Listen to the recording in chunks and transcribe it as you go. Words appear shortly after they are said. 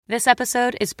This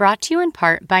episode is brought to you in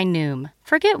part by Noom.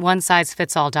 Forget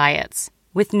one-size-fits-all diets.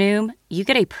 With Noom, you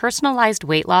get a personalized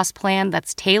weight loss plan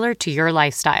that's tailored to your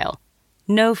lifestyle.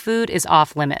 No food is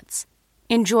off limits.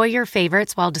 Enjoy your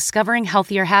favorites while discovering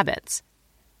healthier habits.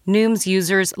 Noom's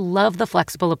users love the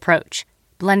flexible approach,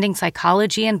 blending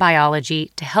psychology and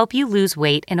biology to help you lose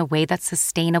weight in a way that's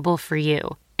sustainable for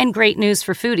you. And great news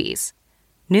for foodies.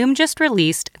 Noom just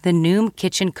released the Noom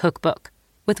Kitchen Cookbook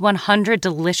with 100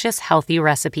 delicious, healthy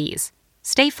recipes.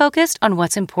 Stay focused on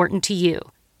what's important to you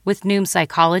with Noom's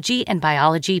psychology and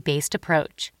biology-based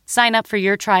approach. Sign up for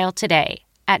your trial today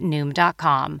at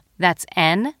Noom.com. That's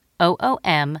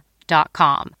Noom.com.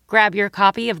 Grab your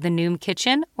copy of the Noom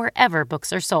Kitchen wherever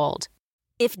books are sold.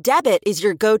 If debit is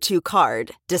your go-to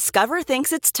card, Discover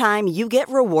thinks it's time you get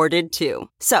rewarded too.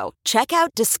 So, check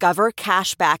out Discover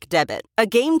Cashback Debit, a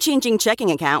game-changing checking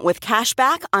account with cash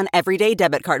back on everyday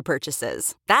debit card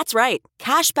purchases. That's right,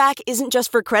 cashback isn't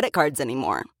just for credit cards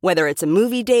anymore. Whether it's a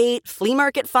movie date, flea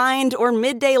market find, or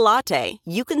midday latte,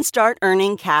 you can start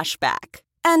earning cash back.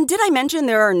 And did I mention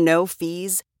there are no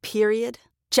fees, period?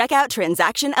 Check out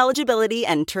transaction eligibility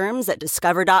and terms at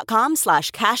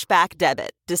discover.com/cashbackdebit.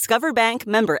 Discover Bank,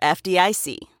 member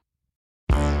FDIC.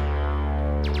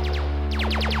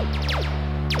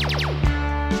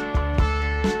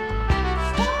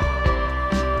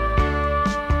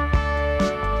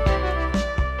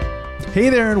 Hey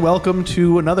there, and welcome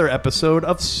to another episode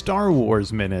of Star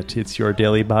Wars Minute. It's your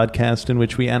daily podcast in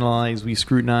which we analyze, we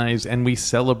scrutinize, and we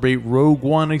celebrate Rogue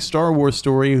One, a Star Wars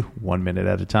story, 1 minute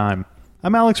at a time.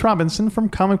 I'm Alex Robinson from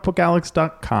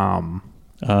comicbookalex.com.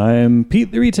 I'm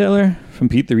Pete the Retailer from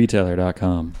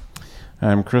PeteTheRetailer.com.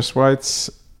 I'm Chris Weitz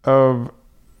of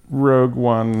Rogue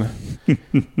One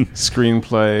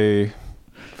screenplay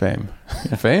fame.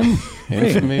 Fame?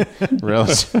 Infamy?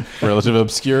 Relative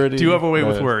obscurity? Do you have a way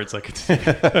with words? Like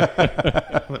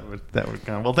that would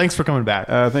count. Well, thanks for coming back.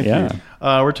 Thank you.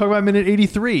 We're talking about minute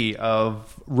 83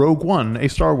 of Rogue One, a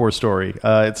Star Wars story.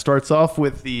 It starts off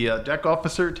with the deck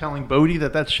officer telling Bodhi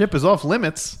that ship is off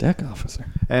limits. Deck officer.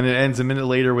 And it ends a minute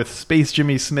later with Space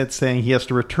Jimmy Smith saying he has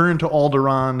to return to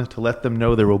Alderaan to let them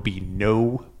know there will be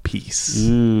no peace.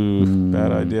 Ooh,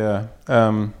 bad idea.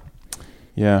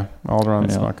 Yeah,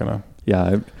 Alderaan's not going to...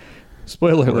 Yeah,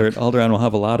 spoiler alert, Alderaan will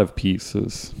have a lot of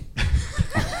pieces.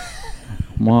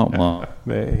 Wah, wah.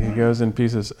 He goes in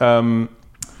pieces. And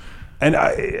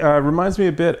it reminds me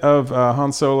a bit of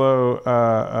Han Solo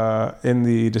in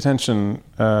the detention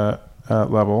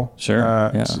level.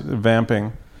 Sure.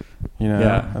 Vamping. You know,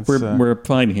 yeah, we're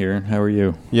fine here. How are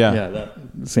you? Yeah. That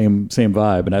same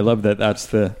vibe. And I love that that's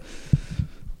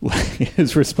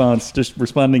his response, just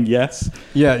responding yes.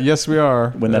 Yeah, yes we are.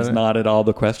 When that's not at all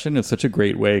the question. It's such a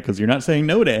great way because you're not saying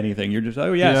no to anything. You're just,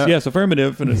 oh yes, yes,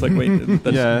 affirmative. And it's like, wait,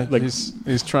 that's like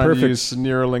he's trying to use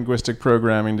neuro-linguistic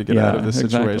programming to get out of this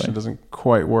situation. Exactly. It doesn't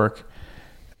quite work.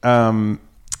 So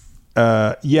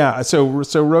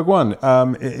Rogue One,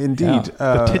 indeed.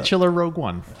 The titular Rogue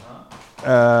One.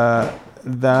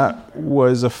 That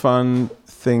was a fun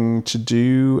thing to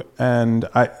do, and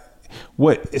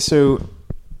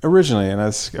originally, and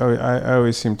I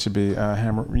always seem to be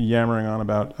yammering on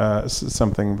about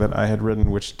something that I had written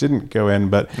which didn't go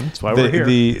in, but that's why we're here.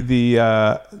 The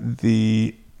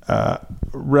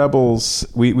rebels,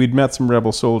 we'd met some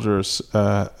rebel soldiers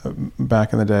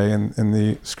back in the day in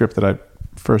the script that I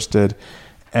first did,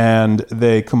 and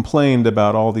they complained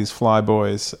about all these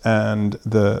flyboys and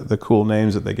the cool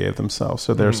names that they gave themselves.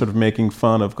 So they're sort of making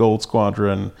fun of Gold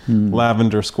Squadron,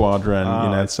 Lavender Squadron,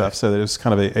 and stuff. So there's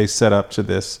kind of a setup to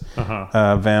this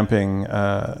vamping,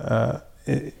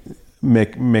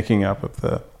 making up of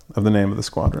the name of the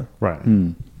squadron. Right.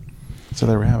 So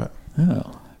there we have it.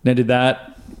 Oh. Now, did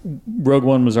that Rogue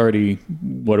One was already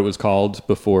what it was called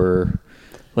before?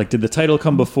 Like, did the title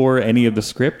come before any of the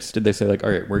scripts? Did they say, like, all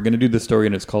right, we're going to do the story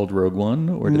and it's called Rogue One?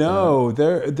 Or no,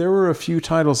 there were a few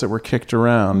titles that were kicked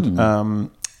around.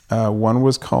 One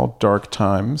was called Dark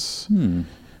Times. That's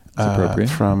appropriate.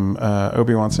 From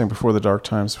Obi-Wan saying Before the Dark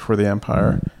Times, Before the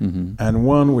Empire. And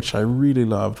one, which I really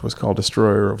loved, was called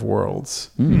Destroyer of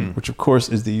Worlds, which, of course,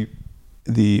 is the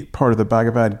part of the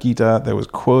Bhagavad Gita that was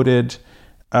quoted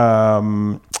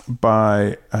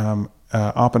by...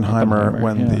 Oppenheimer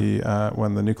when the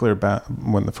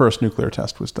first nuclear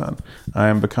test was done. I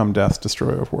am become death,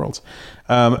 destroyer of worlds.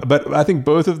 But I think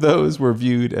both of those were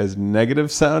viewed as negative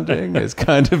sounding, as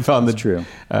kind of on the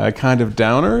kind of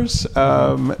downers.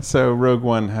 So Rogue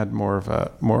One had more of a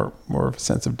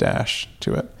sense of dash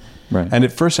to it. Right. And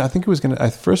at first, I think it was going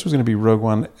to be Rogue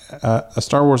One, a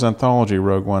Star Wars anthology,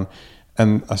 Rogue One.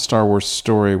 and a Star Wars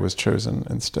story was chosen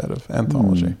instead of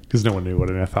anthology. Because no one knew what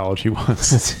an anthology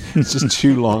was. It's just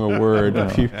too long a word.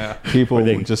 People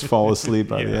would just fall asleep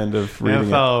by the end of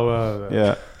reading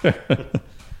it.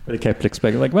 They kept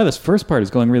expecting, like, well, this first part is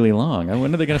going really long.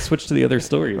 When are they going to switch to the other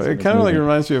stories? It kind of like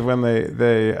reminds me of when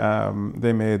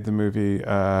they made the movie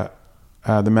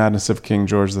The Madness of King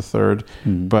George III,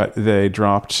 but they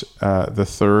dropped the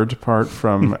third part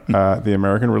from the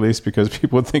American release because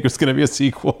people would think it's going to be a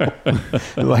sequel.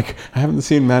 Like, I haven't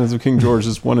seen Madness of King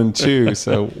George's 1 and 2,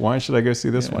 so why should I go see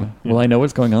this one? Will I know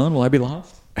what's going on? Will I be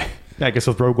lost? Yeah, I guess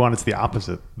with Rogue One, it's the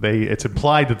opposite. It's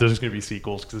implied that there's going to be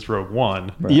sequels because it's Rogue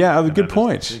One. Right. Yeah, good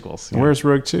point. Where's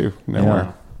Rogue 2? Nowhere.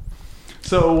 Yeah.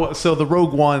 So the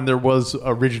Rogue One, there was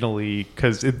originally,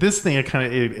 because this thing, it kind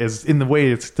of is in the way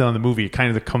it's done in the movie, it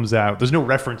kind of comes out. There's no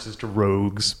references to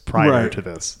rogues prior to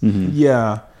this. Mm-hmm.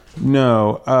 Yeah,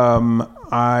 no.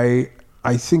 I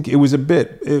think it was a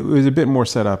bit more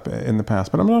set up in the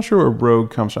past, but I'm not sure where rogue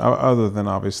comes from, other than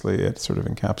obviously it's sort of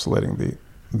encapsulating the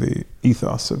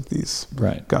ethos of these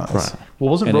guys. Right. Well,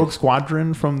 wasn't Rogue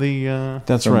Squadron from the...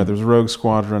 That's right. There's Rogue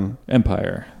Squadron.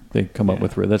 Empire. They come up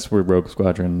with... That's where Rogue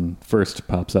Squadron first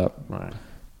pops up. Right.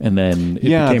 And then it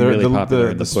became really popular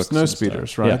in the books. Snow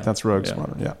Speeders, right? Yeah. That's Rogue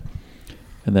Squadron, yeah.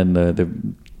 And then the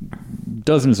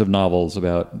dozens of novels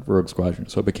about Rogue Squadron.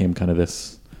 So it became kind of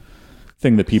this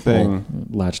thing that people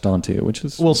latched onto, which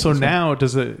is... Well, so now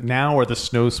are the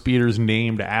Snow Speeders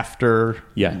named after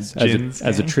Jin's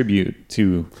as a tribute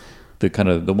to the kind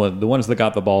of the ones that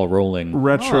got the ball rolling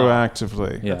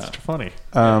retroactively. Yeah, that's funny.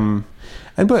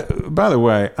 But by the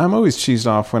way, I'm always cheesed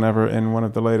off whenever in one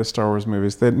of the latest Star Wars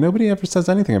movies that nobody ever says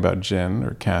anything about Jin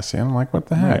or Cassian. I'm like, what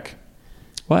the heck?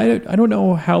 Well, I don't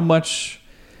know how much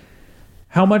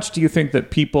do you think that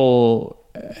people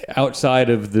outside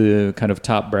of the kind of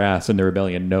top brass in the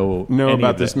rebellion know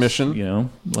about this mission? You know,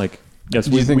 like, yes,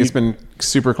 do you think it's been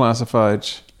super classified?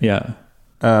 Yeah.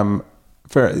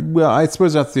 Fair. Well, I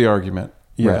suppose that's the argument.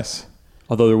 Yes. Right.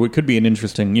 Although there could be an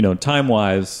interesting,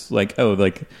 time-wise,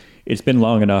 it's been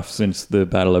long enough since the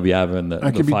Battle of Yavin that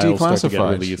the files start to get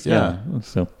released. Yeah.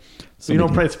 So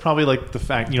it's probably like the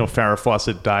fact, Farrah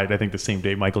Fawcett died, I think, the same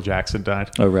day Michael Jackson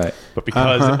died. Oh, right. But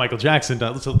because Michael Jackson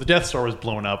died, so the Death Star was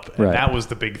blown up, and that was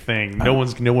the big thing. No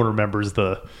one remembers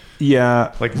the...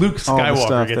 Yeah. Like Luke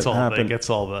Skywalker gets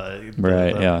all the...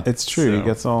 Right, yeah. It's true. He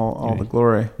gets all the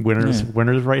glory. Winners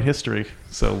write history.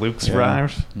 So Luke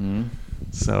survives. Mm-hmm.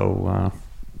 So...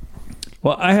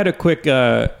 Well, I had a quick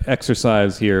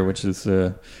exercise here, which is...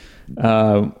 I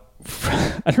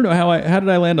don't know how did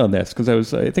I land on this,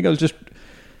 because I think I was just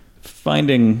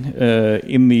finding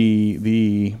in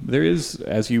the there is,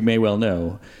 as you may well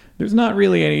know, there's not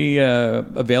really any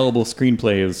available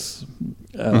screenplays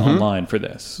online for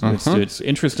this. It's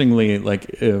interestingly,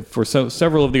 like, for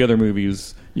several of the other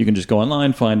movies, you can just go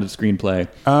online, find a screenplay.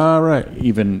 Right.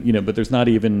 Even but there's not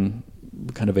even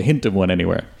kind of a hint of one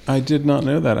anywhere. I did not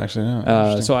know that, actually.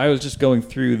 No. So I was just going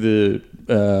through the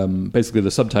basically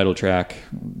the subtitle track,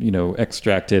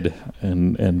 extracted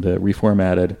and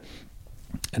reformatted,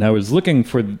 and I was looking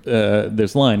for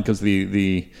this line because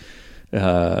the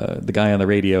guy on the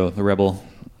radio, the rebel,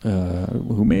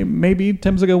 who maybe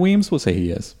Temsigo Weems will say he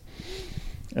is.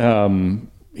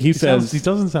 He says he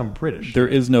doesn't sound British. There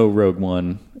is no Rogue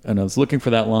One, and I was looking for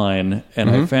that line,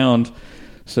 and I found.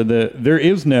 So there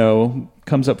is no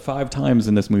comes up 5 times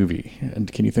in this movie. And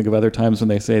can you think of other times when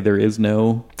they say there is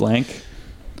no blank?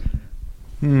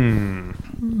 Does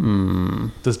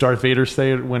Darth Vader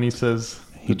say it when he says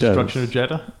the destruction of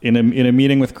Jeddah? In a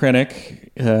meeting with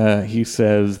Krennic, he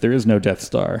says there is no Death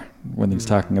Star when he's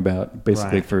talking about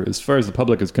basically for as far as the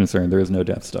public is concerned, there is no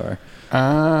Death Star.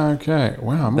 Okay.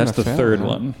 Wow. That's the third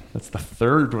one. That's the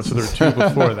third one. So there are 2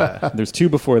 before that. There's 2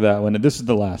 before that one. And this is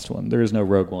the last one. There is no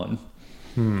Rogue One.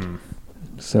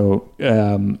 So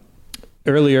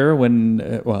earlier,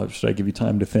 when should I give you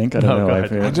time to think? I don't know. I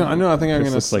think I'm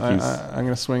going to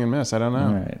swing and miss. I don't know.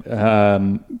 All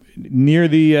right. Near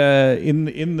the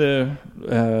in the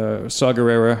Saw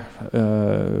Gerrera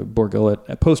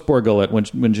post Borgullet,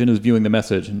 when Jin is viewing the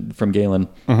message from Galen,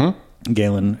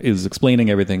 Galen is explaining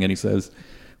everything, and he says,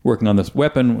 "Working on this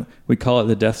weapon, we call it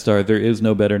the Death Star. There is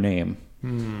no better name."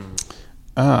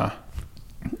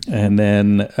 And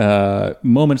then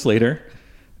moments later,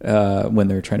 when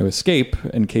they're trying to escape,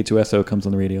 and K2SO comes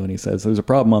on the radio and he says, "There's a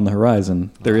problem on the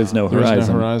horizon. There is no horizon." There's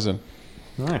no horizon.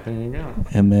 All right, there you go.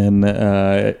 And then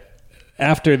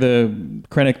after the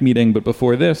Krennic meeting, but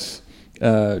before this,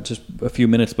 just a few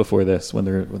minutes before this, when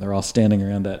they're all standing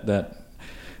around that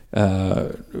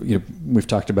we've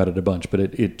talked about it a bunch, but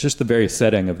it just the very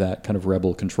setting of that kind of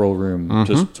rebel control room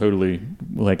just totally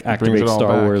like activates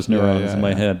Star Wars neurons in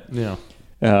my head. Yeah.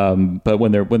 But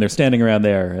when they're standing around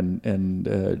there and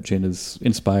Jyn is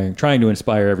trying to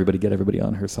inspire everybody, get everybody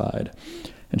on her side,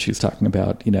 and she's talking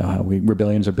about how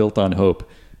rebellions are built on hope,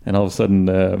 and all of a sudden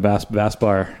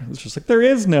Vaspar is just like, there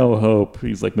is no hope.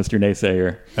 He's like Mr.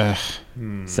 Naysayer.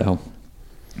 So.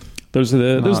 Those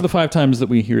are the 5 times that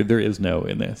we hear there is no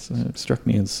in this. It struck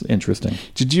me as interesting.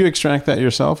 Did you extract that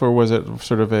yourself, or was it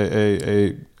sort of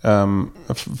a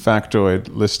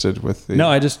factoid listed with the... No,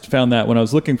 I just found that when I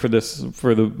was looking for this,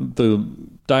 for the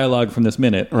dialogue from this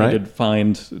minute, right. I did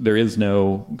find there is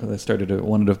no, because I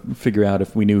wanted to figure out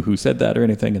if we knew who said that or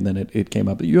anything, and then it came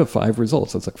up that you have 5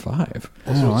 results. It's like 5.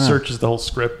 So it searches the whole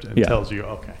script and tells you,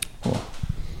 okay. Cool.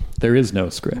 There is no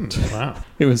script. Wow.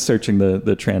 It was searching the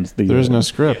there is no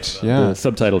script. The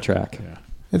subtitle track. Yeah.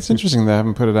 It's interesting they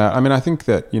haven't put it out. I mean, I think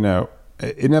that,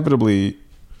 inevitably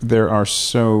there are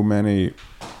so many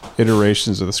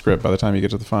iterations of the script by the time you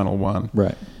get to the final one.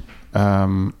 Right.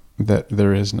 That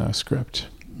there is no script.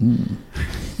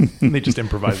 They just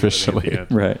improvise officially. It at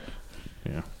the end. Right.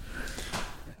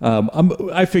 Yeah.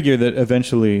 I figure that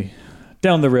eventually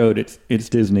down the road it's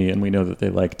Disney, and we know that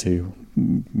they like to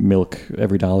milk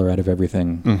every dollar out of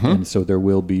everything, and so there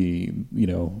will be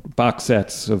box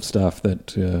sets of stuff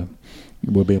that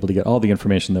we'll be able to get all the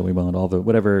information that we want, all the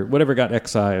whatever got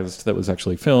excised that was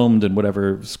actually filmed, and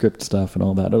whatever script stuff and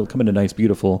all that. It'll come in a nice,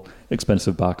 beautiful,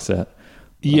 expensive box set.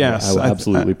 Yes, I will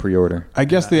absolutely pre-order. I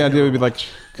guess the idea would be like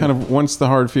kind of once the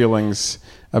hard feelings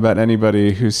about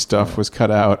anybody whose stuff was cut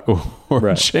out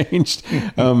or changed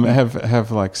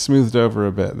have like smoothed over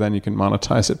a bit, then you can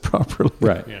monetize it properly.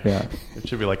 Right. Yeah. It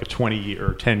should be like a 20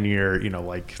 or 10 year,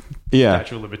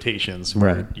 statute of limitations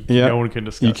where no one can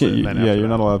discuss it. You're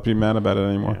not allowed to be mad about it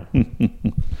anymore. Yeah.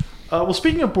 Well,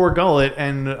 speaking of Borgullet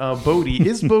and Bodhi,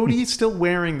 is Bodhi still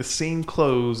wearing the same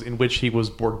clothes in which he was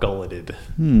Borgulleted?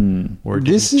 Or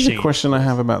this is a question I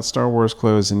have about Star Wars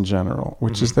clothes in general,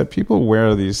 which is that people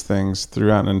wear these things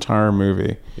throughout an entire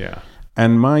movie. Yeah.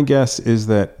 And my guess is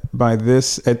that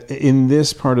in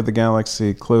this part of the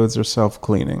galaxy, clothes are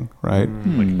self-cleaning, right?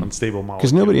 Like unstable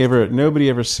molecules. Because nobody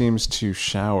ever seems to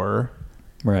shower.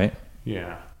 Right.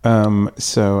 Yeah.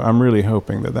 So I'm really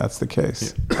hoping that that's the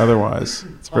case. Yeah. Otherwise,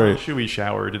 it's very... Chewie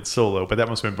showered in Solo, but that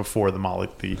must have been before the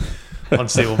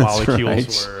unstable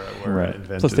molecules were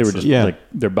invented. Plus they were just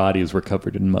their bodies were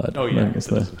covered in mud. Oh yeah, that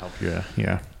doesn't help you.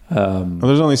 Yeah. Well,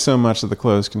 there's only so much that the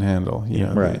clothes can handle. You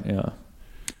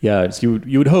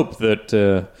would hope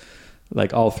that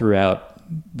all throughout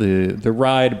the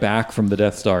ride back from the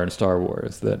Death Star in Star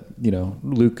Wars, that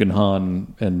Luke and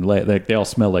Han and they all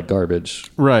smell like garbage,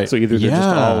 right? So either they're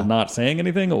just all not saying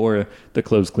anything, or the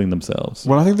clothes clean themselves.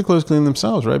 Well, I think the clothes clean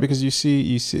themselves, right? Because you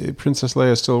see Princess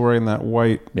Leia still wearing that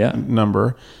white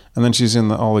number, and then she's in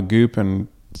all the goop and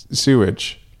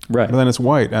sewage, right? And then it's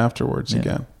white afterwards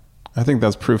again. I think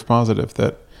that's proof positive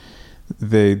that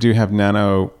they do have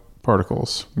nano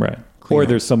particles, right? Or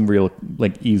there's some real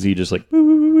easy, just like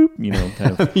boop,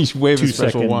 kind of you wave a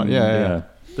special one. Yeah.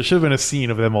 There should have been a scene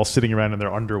of them all sitting around in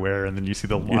their underwear, and then you see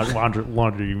the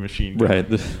laundry machine,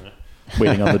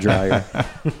 waiting on the dryer.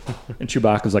 And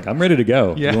Chewbacca's like, "I'm ready to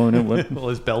go." Yeah. Well,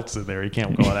 his belt's in there. He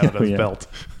can't go out of his belt.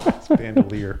 His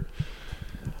bandolier.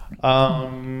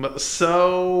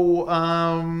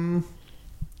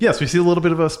 Yes, we see a little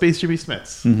bit of a Space Jimmy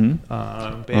Smiths. Bail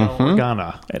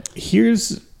Organa.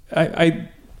 Here's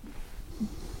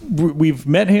we've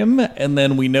met him, and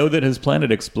then we know that his planet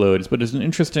explodes. But it's an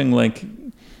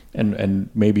interesting, and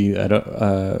maybe I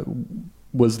don't.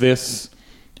 Was this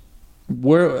at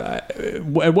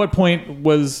what point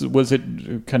was it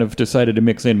kind of decided to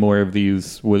mix in more of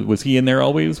these? Was he in there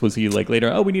always? Was he later?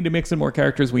 Oh, we need to mix in more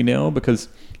characters we know, because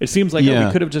it seems like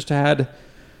we could have just had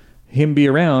him be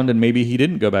around, and maybe he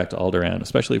didn't go back to Alderaan.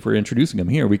 Especially if we're introducing him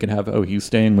here, we can have he's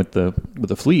staying with the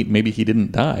fleet. Maybe he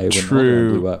didn't die when Alderaan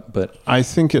blew up. But I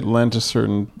think it lent a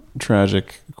certain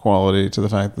tragic quality to the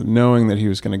fact that knowing that he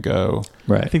was going to go,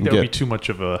 I think that would be too much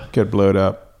of a get blowed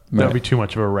up. That would be too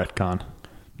much of a retcon.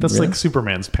 That's like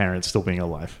Superman's parents still being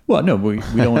alive. Well, no, we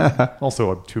don't.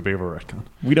 Also, too big of a retcon.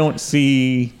 We don't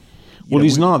see.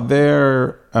 He's not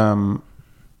there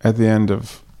at the end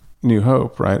of New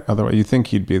Hope, right? Otherwise, you think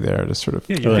he'd be there to sort of...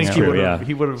 Yeah, you think he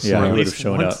would have at least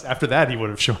shown up. After that, he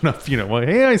would have shown up,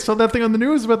 hey, I saw that thing on the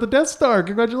news about the Death Star.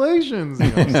 Congratulations.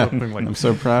 Something like I'm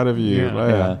so proud of you.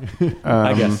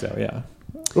 I guess so, yeah.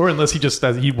 Or unless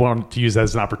he wanted to use that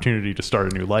as an opportunity to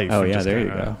start a new life. Oh, yeah, there you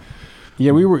go.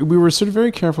 Yeah, we were sort of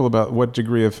very careful about what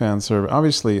degree of fan service.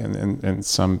 Obviously, in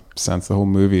some sense, the whole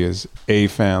movie is a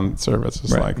fan service.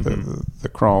 It's Right. like the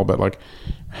crawl, but like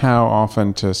how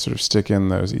often to sort of stick in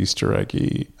those Easter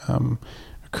eggy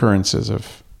occurrences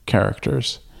of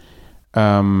characters.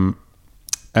 And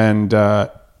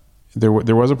there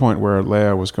was a point where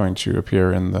Leia was going to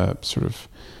appear in the sort of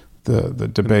the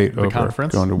debate the over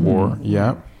conference? going to war,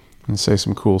 yeah, and say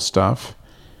some cool stuff.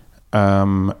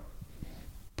 But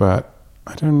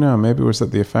I don't know. Maybe it was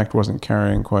that the effect wasn't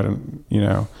carrying quite,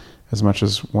 as much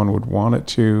as one would want it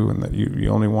to, and that you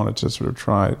only wanted to sort of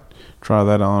try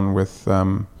that on with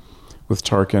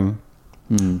Tarkin.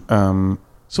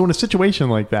 So in a situation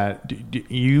like that,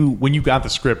 when you got the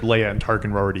script, Leia and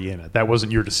Tarkin were already in it. That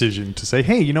wasn't your decision to say,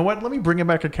 hey, you know what? Let me bring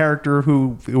back a character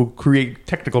who will create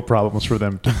technical problems for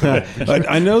them.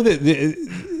 I know that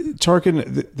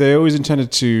Tarkin, they always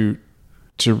intended to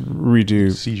redo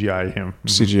CGI him.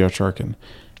 CGI Tarkin.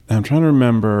 And I'm trying to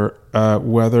remember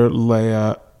whether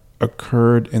Leia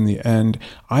occurred in the end.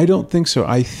 I don't think so.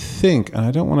 I think, and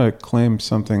I don't want to claim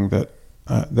something that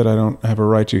I don't have a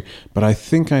right to, but I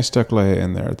think I stuck Leia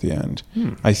in there at the end.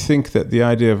 I think that the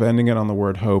idea of ending it on the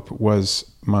word hope was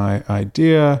my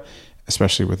idea,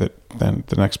 especially with it then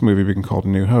the next movie being called A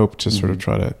New Hope, to sort of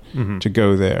try to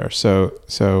go there.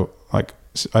 So like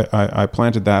I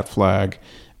planted that flag,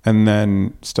 and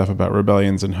then stuff about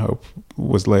rebellions and hope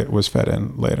was fed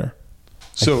in later.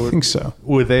 So I think so.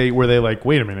 Were they like,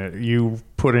 wait a minute, you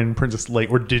put in Princess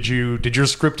Leia, or did your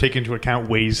script take into account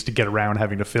ways to get around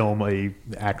having to film a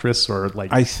actress, or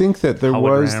like? I think that there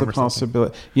was the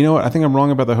possibility. You know what? I think I'm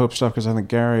wrong about the hope stuff, because I think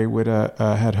Gary would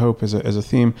had hope as a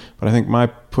theme, but I think my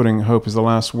putting hope as the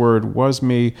last word was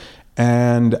me,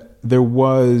 and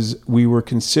we were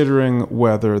considering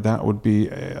whether that would be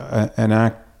an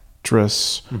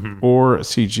actress or a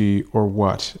CG or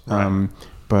what. Right.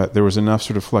 But there was enough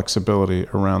sort of flexibility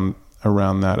around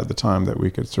that at the time that we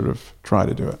could sort of try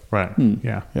to do it. Right.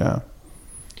 Yeah. Yeah.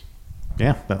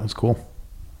 Yeah, that was cool.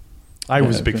 I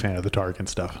was a big fan of the Tarkin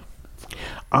stuff.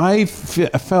 I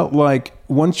felt like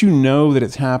once you know that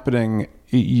it's happening,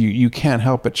 you can't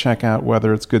help but check out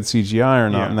whether it's good CGI or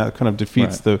not, and that kind of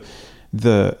defeats the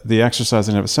exercise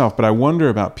in of itself. But I wonder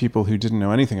about people who didn't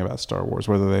know anything about Star Wars,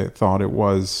 whether they thought it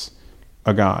was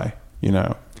a guy,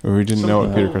 or who didn't know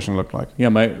what Peter Cushing looked like. Yeah,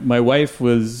 my wife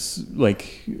was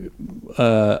like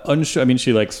unsure. I mean,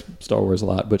 she likes Star Wars a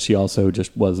lot, but she also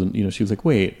just wasn't. She was like,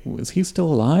 "Wait, is he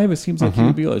still alive? It seems like he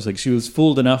would be." I was like, she was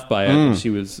fooled enough by it. And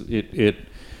she was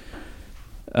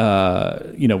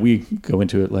we go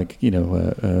into it like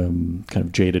kind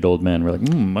of jaded old men. We're like,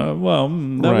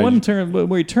 that one turn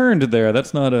where he turned there,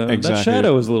 that's not that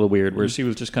shadow is a little weird. Where she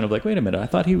was just kind of like, wait a minute, I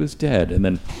thought he was dead, and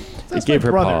then it gave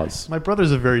her pause. My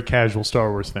brother's a very casual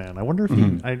Star Wars fan. I wonder if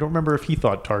I don't remember if he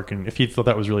thought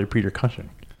that was really Peter Cushing.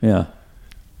 Yeah,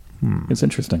 it's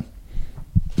interesting.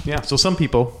 Yeah, so some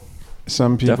people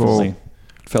definitely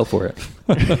fell for it.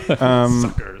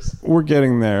 Suckers. We're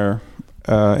getting there.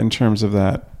 In terms of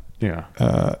that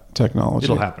technology.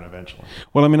 It'll happen eventually.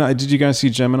 Well, I mean, did you guys see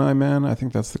Gemini Man? I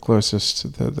think that's the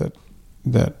closest that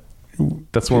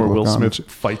that's where Will Smith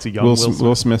fights a young Will Smith.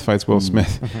 Will Smith fights Will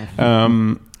Smith.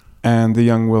 And the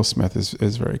young Will Smith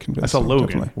is very convincing. I saw Logan,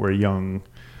 definitely. where a young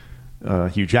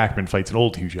Hugh Jackman fights an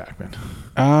old Hugh Jackman.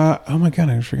 Oh my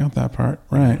God, I forgot that part.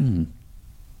 Right.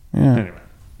 Yeah. Anyway.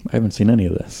 I haven't seen any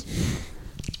of this.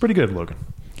 It's pretty good, Logan.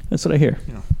 That's what I hear.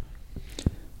 Yeah.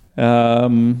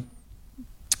 And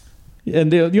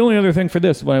the only other thing for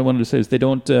this, what I wanted to say, is they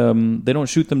don't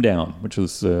shoot them down, which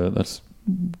was that's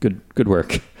good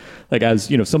work. Like,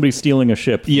 as somebody stealing a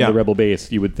ship from the rebel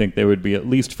base, you would think they would be, at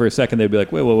least for a second, they'd be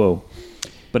like, whoa.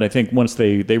 But I think once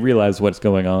they realize what's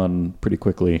going on pretty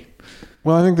quickly.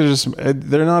 Well, I think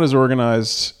they're not as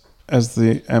organized as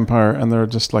the Empire, and they're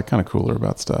just like kind of cooler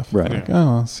about stuff. Right. Like,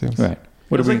 let's see. Right.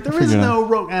 There is no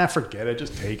rogue. Forget it.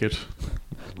 Just take it.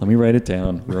 Let me write it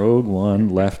down. Rogue One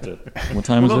left it. What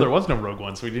time is it? There was no Rogue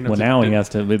One, so we didn't have to... Well, now he has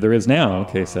to... There is now,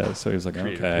 okay, so he's like,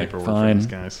 okay, fine. For these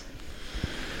guys.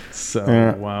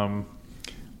 So,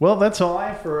 well, that's all I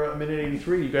have for minute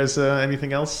 83. You guys,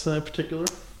 anything else particular?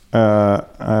 I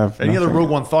have any nothing. other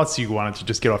Rogue One thoughts you wanted to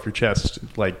just get off your chest?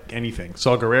 Like anything.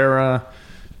 Saw Gerrera?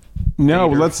 No,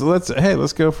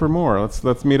 let's go for more.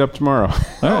 Let's meet up tomorrow.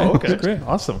 All right, okay. Great.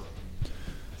 Awesome.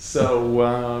 So,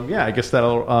 I guess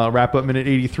that'll wrap up minute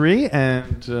 83,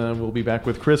 and we'll be back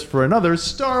with Chris for another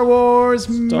Star Wars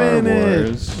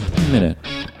Minute.